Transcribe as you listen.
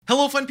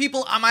Hello fun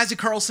people, I'm Isaac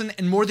Carlson,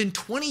 and more than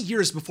 20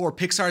 years before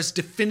Pixar's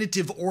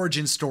definitive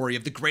origin story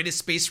of the greatest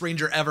space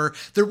ranger ever,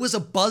 there was a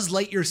Buzz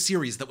Lightyear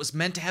series that was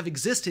meant to have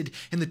existed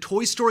in the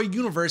Toy Story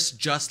universe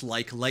just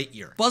like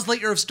Lightyear. Buzz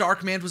Lightyear of Star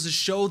Command was a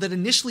show that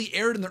initially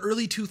aired in the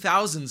early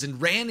 2000s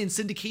and ran in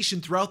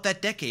syndication throughout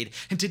that decade,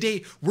 and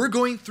today we're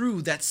going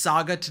through that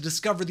saga to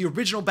discover the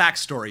original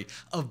backstory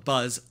of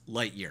Buzz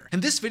Lightyear.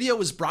 And this video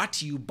was brought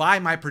to you by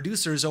my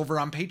producers over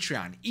on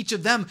Patreon. Each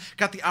of them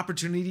got the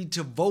opportunity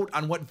to vote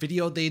on what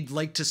video they'd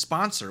like to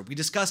sponsor. We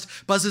discussed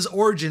Buzz's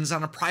origins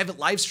on a private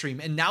live stream,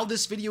 and now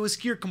this video is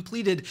here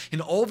completed in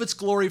all of its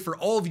glory for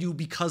all of you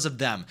because of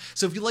them.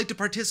 So if you'd like to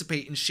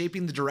participate in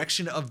shaping the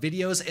direction of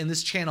videos in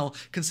this channel,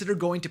 consider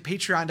going to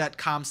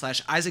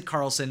patreon.com/Isaac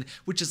Carlson,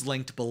 which is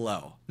linked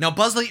below. Now,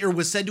 Buzz Lightyear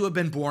was said to have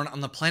been born on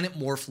the planet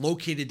Morph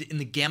located in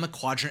the Gamma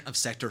Quadrant of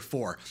Sector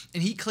 4,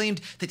 and he claimed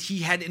that he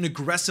had an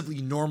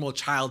aggressively normal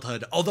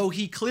childhood, although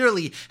he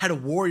clearly had a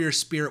warrior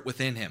spirit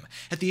within him.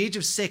 At the age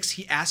of 6,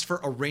 he asked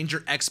for a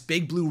Ranger X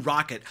Big Blue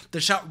rocket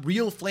that shot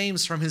real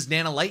flames from his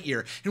Nana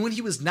Lightyear, and when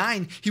he was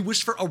 9, he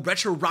wished for a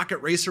retro rocket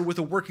racer with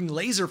a working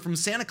laser from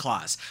Santa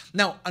Claus.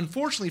 Now,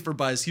 unfortunately for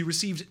Buzz, he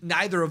received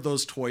neither of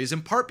those toys,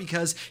 in part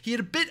because he had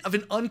a bit of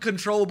an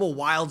uncontrollable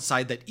wild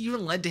side that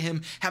even led to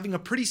him having a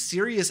pretty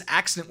serious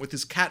accident with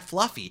his cat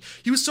Fluffy.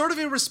 He was sort of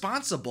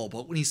irresponsible,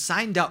 but when he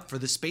signed up for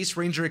the Space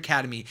Ranger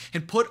Academy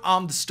and put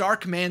on the Star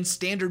Command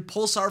standard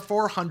Pulsar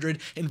 400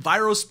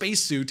 Enviro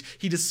spacesuit,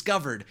 he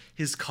discovered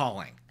his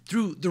calling.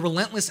 Through the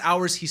relentless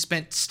hours he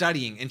spent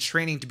studying and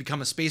training to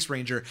become a space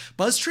ranger,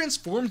 Buzz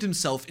transformed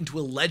himself into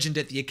a legend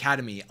at the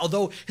Academy,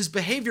 although his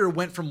behavior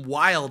went from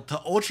wild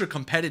to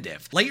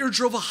ultra-competitive. Lightyear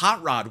drove a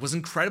hot rod, was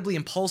incredibly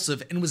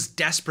impulsive, and was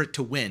desperate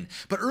to win.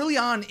 But early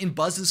on in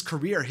Buzz's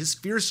career, his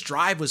fierce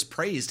drive was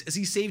praised as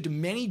he saved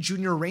many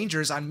junior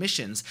rangers on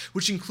missions,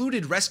 which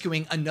included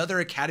rescuing another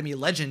Academy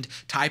legend,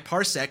 Ty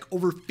Parsec,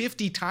 over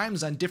 50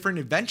 times on different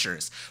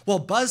adventures. While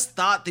Buzz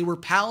thought they were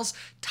pals,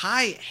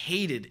 Ty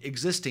hated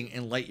existing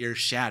in Lightyear's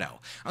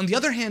shadow. On the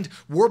other hand,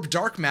 Warp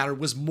Dark Matter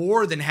was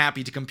more than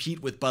happy to compete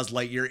with Buzz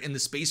Lightyear in the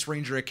Space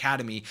Ranger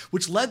Academy,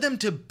 which led them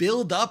to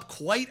build up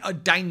quite a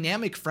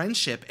dynamic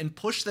friendship and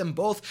push them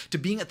both to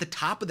being at the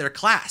top of their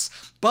class.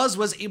 Buzz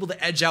was able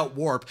to edge out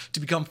Warp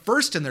to become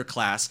first in their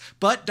class,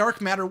 but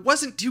Dark Matter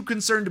wasn't too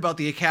concerned about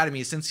the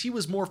Academy since he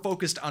was more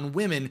focused on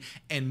women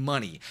and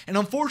money. And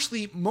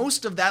unfortunately,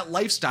 most of that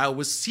lifestyle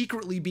was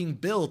secretly being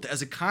built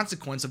as a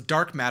consequence of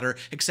Dark Matter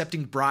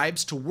accepting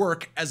bribes to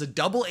work as a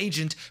double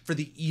agent for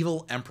the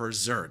evil Emperor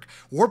Zurg.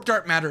 Warp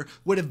Dark Matter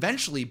would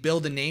eventually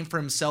build a name for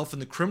himself in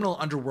the criminal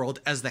underworld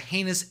as the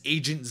heinous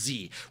Agent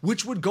Z,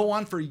 which would go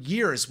on for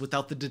years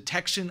without the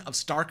detection of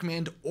Star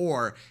Command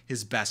or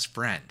his best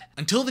friend.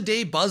 Until the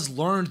day Buzz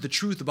learned the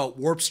truth about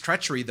Warp's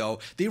treachery, though,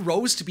 they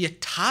rose to be a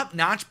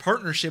top-notch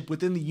partnership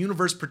within the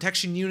Universe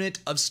Protection Unit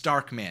of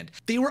Star Command.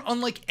 They were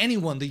unlike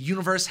anyone the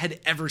universe had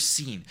ever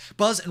seen.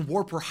 Buzz and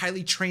Warp were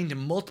highly trained in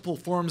multiple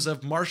forms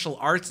of martial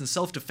arts and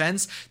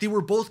self-defense. They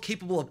were both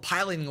capable of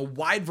piloting a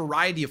wide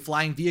variety of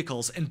flying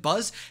vehicles, and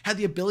Buzz had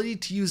the ability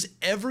to use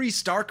every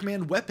Star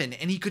Command weapon,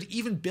 and he could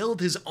even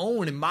build his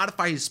own and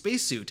modify his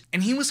spacesuit.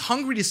 And he was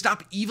hungry to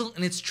stop evil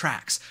in its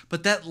tracks,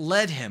 but that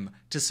led him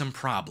to some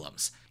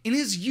problems. In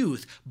his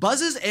youth,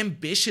 Buzz's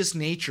ambitious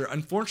nature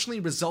unfortunately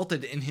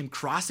resulted in him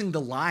crossing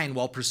the line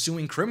while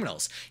pursuing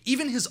criminals.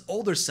 Even his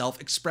older self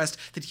expressed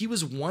that he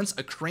was once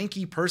a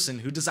cranky person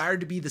who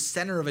desired to be the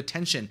center of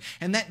attention,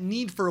 and that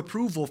need for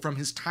approval from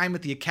his time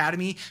at the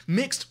Academy,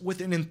 mixed with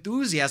an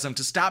enthusiasm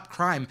to stop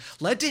crime,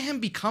 led to him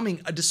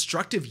becoming a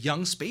destructive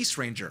young space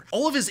ranger.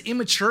 All of his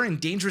immature and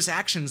dangerous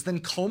actions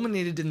then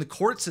culminated in the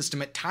court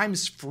system, at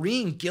times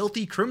freeing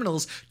guilty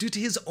criminals due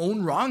to his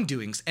own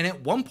wrongdoings, and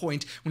at one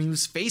point, when he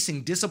was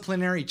facing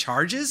disciplinary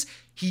charges,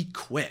 he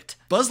quit.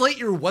 Buzz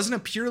Lightyear wasn't a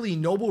purely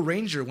noble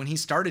ranger when he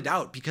started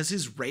out because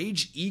his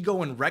rage,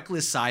 ego, and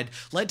reckless side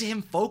led to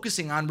him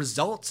focusing on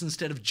results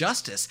instead of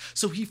justice,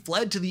 so he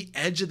fled to the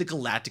edge of the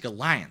Galactic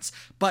Alliance.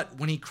 But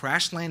when he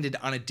crash landed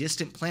on a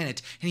distant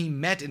planet and he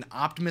met an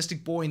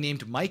optimistic boy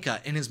named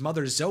Micah and his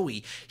mother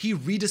Zoe, he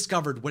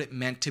rediscovered what it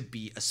meant to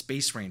be a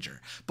space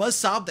ranger. Buzz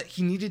saw that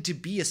he needed to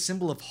be a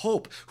symbol of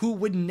hope who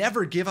would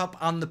never give up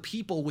on the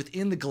people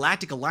within the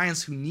Galactic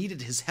Alliance who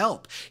needed his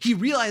help. He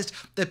realized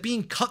that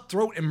being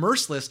cutthroat and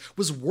merciless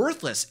was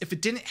worthless if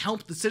it didn't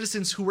help the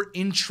citizens who were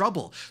in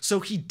trouble, so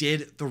he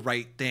did the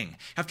right thing.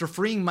 After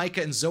freeing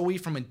Micah and Zoe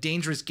from a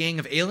dangerous gang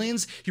of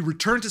aliens, he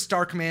returned to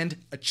Star Command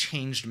a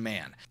changed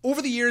man.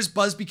 Over the years,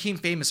 Buzz became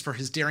famous for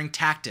his daring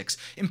tactics,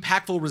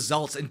 impactful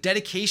results, and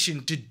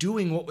dedication to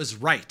doing what was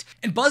right.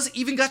 And Buzz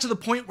even got to the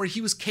point where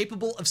he was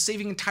capable of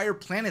saving entire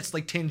planets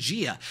like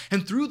Tangia,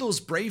 and through those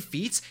brave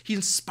feats, he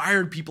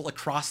inspired people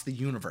across the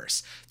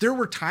universe. There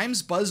were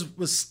times Buzz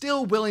was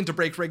still willing to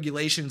break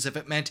regulations if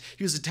it meant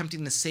he was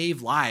attempting to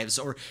save lives,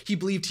 or he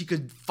believed he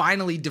could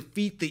finally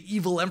defeat the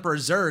evil Emperor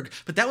Zurg,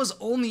 but that was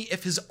only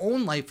if his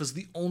own life was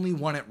the only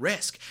one at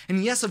risk.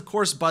 And yes, of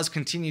course, Buzz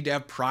continued to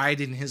have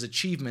pride in his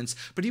achievements,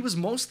 but he was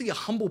mostly a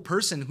humble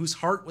person whose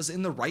heart was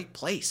in the right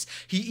place.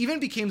 He even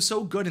became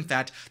so good, in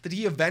fact, that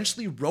he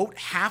eventually wrote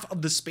half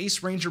of the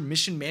Space Ranger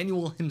mission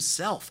manual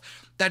himself.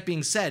 That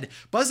being said,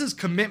 Buzz's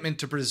commitment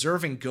to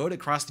preserving good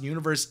across the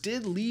universe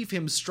did leave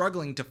him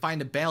struggling to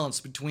find a balance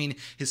between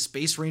his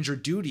Space Ranger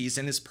duties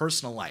and his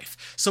personal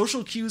life.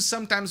 Social cues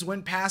sometimes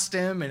went past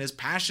him, and his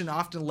passion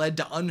often led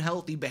to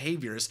unhealthy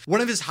behaviors. One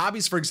of his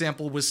hobbies, for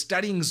example, was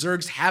studying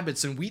Zurg's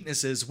habits and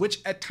weaknesses, which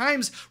at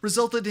times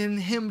resulted in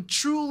him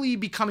truly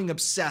becoming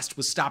obsessed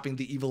with stopping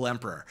the evil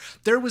Emperor.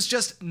 There was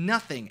just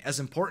nothing as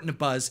important to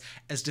Buzz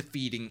as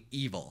defeating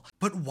evil.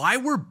 But why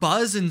were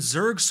Buzz and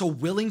Zurg so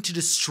willing to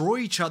destroy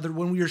each other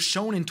when we are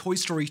shown in Toy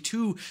Story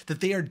 2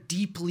 that they are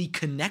deeply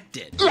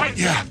connected?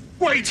 Lightyear,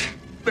 wait!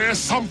 There's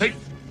something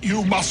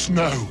you must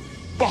know.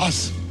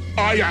 Buzz,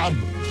 I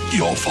am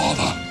your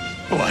father.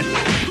 What?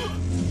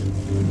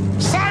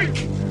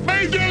 Psych!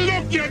 Made you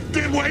look, you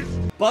dimwit!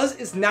 Buzz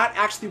is not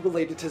actually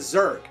related to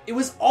Zurg. It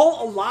was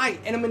all a lie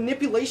and a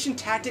manipulation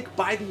tactic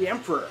by the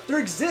Emperor. There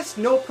exists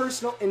no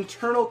personal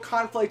internal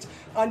conflict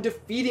on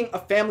defeating a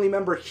family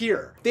member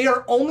here. They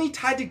are only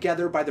tied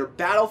together by their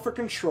battle for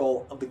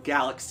control of the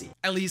galaxy.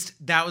 At least,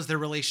 that was their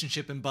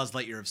relationship in Buzz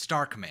Lightyear of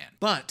Star Command.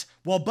 But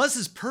while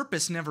Buzz's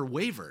purpose never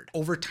wavered,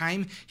 over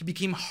time he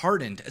became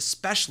hardened,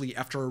 especially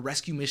after a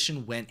rescue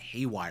mission went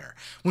haywire.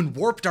 When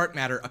Warp Dark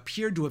Matter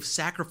appeared to have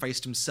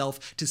sacrificed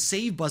himself to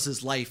save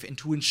Buzz's life and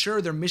to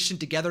ensure their mission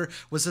together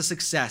was a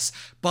success,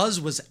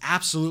 Buzz was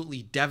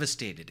absolutely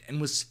devastated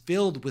and was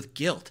filled with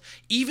guilt,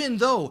 even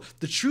though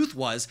the truth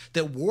was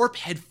that Warp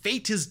had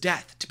faked his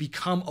death to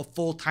become a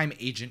full-time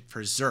agent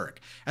for Zurg.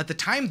 At the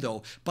time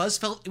though, Buzz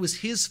felt it was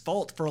his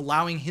fault for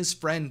allowing his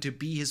friend to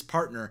be his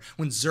partner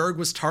when Zurg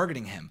was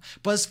targeting him.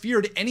 Buzz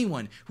feared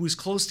anyone who was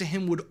close to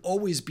him would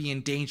always be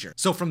in danger.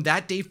 So from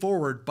that day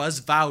forward, Buzz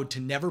vowed to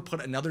never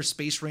put another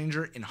Space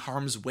Ranger in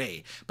harm's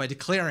way by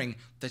declaring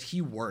that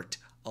he worked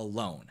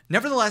alone.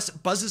 Nevertheless,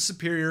 Buzz's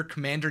superior,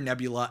 Commander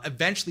Nebula,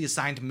 eventually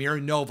assigned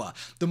Mira Nova,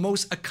 the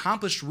most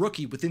accomplished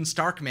rookie within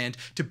Star Command,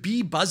 to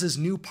be Buzz's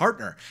new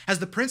partner. As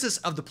the princess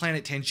of the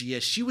planet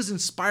Tangia, she was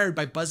inspired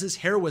by Buzz's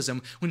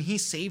heroism when he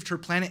saved her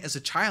planet as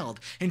a child,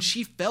 and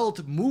she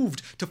felt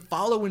moved to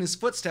follow in his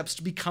footsteps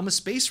to become a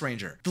Space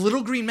Ranger. The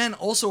Little Green Men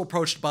also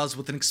approached Buzz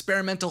with an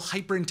experimental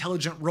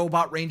hyper-intelligent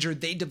robot ranger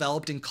they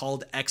developed and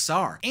called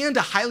XR, and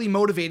a highly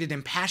motivated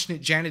and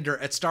passionate janitor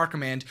at Star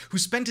Command who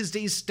spent his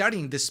days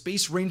studying the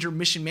Space Ranger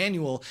mission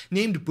manual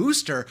named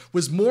Booster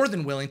was more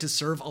than willing to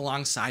serve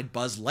alongside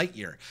Buzz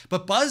Lightyear.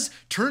 But Buzz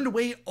turned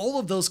away all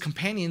of those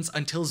companions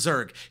until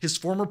Zurg, his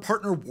former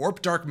partner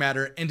Warp Dark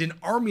Matter, and an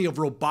army of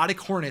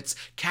robotic hornets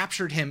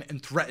captured him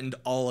and threatened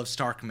all of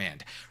Star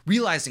Command.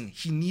 Realizing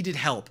he needed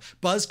help,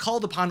 Buzz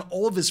called upon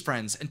all of his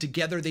friends, and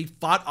together they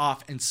fought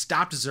off and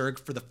stopped Zurg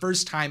for the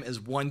first time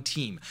as one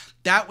team.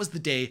 That was the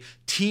day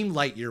Team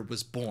Lightyear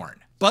was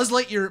born. Buzz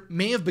Lightyear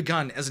may have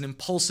begun as an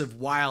impulsive,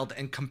 wild,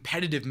 and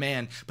competitive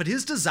man, but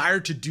his desire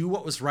to do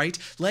what was right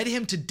led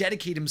him to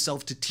dedicate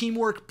himself to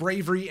teamwork,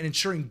 bravery, and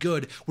ensuring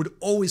good would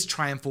always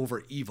triumph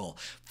over evil.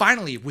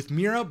 Finally, with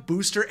Mira,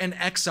 Booster, and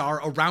XR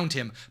around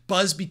him,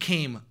 Buzz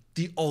became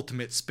the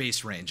ultimate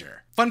Space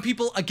Ranger. Fun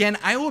people, again,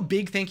 I owe a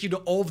big thank you to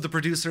all of the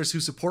producers who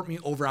support me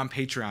over on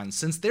Patreon,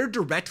 since they're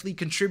directly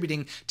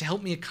contributing to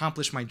help me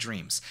accomplish my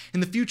dreams.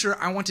 In the future,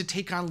 I want to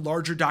take on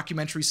larger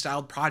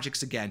documentary-styled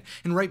projects again,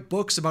 and write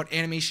books about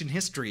animation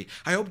history.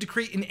 I hope to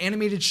create an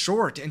animated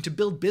short, and to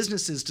build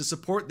businesses to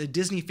support the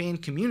Disney fan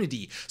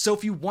community. So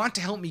if you want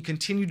to help me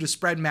continue to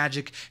spread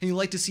magic, and you'd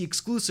like to see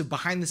exclusive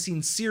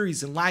behind-the-scenes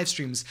series and live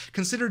streams,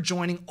 consider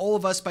joining all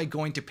of us by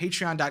going to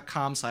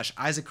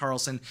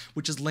patreon.com/IsaacCarlson,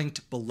 which is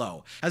linked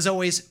below. As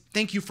always,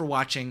 thank you for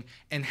watching,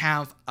 and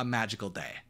have a magical day.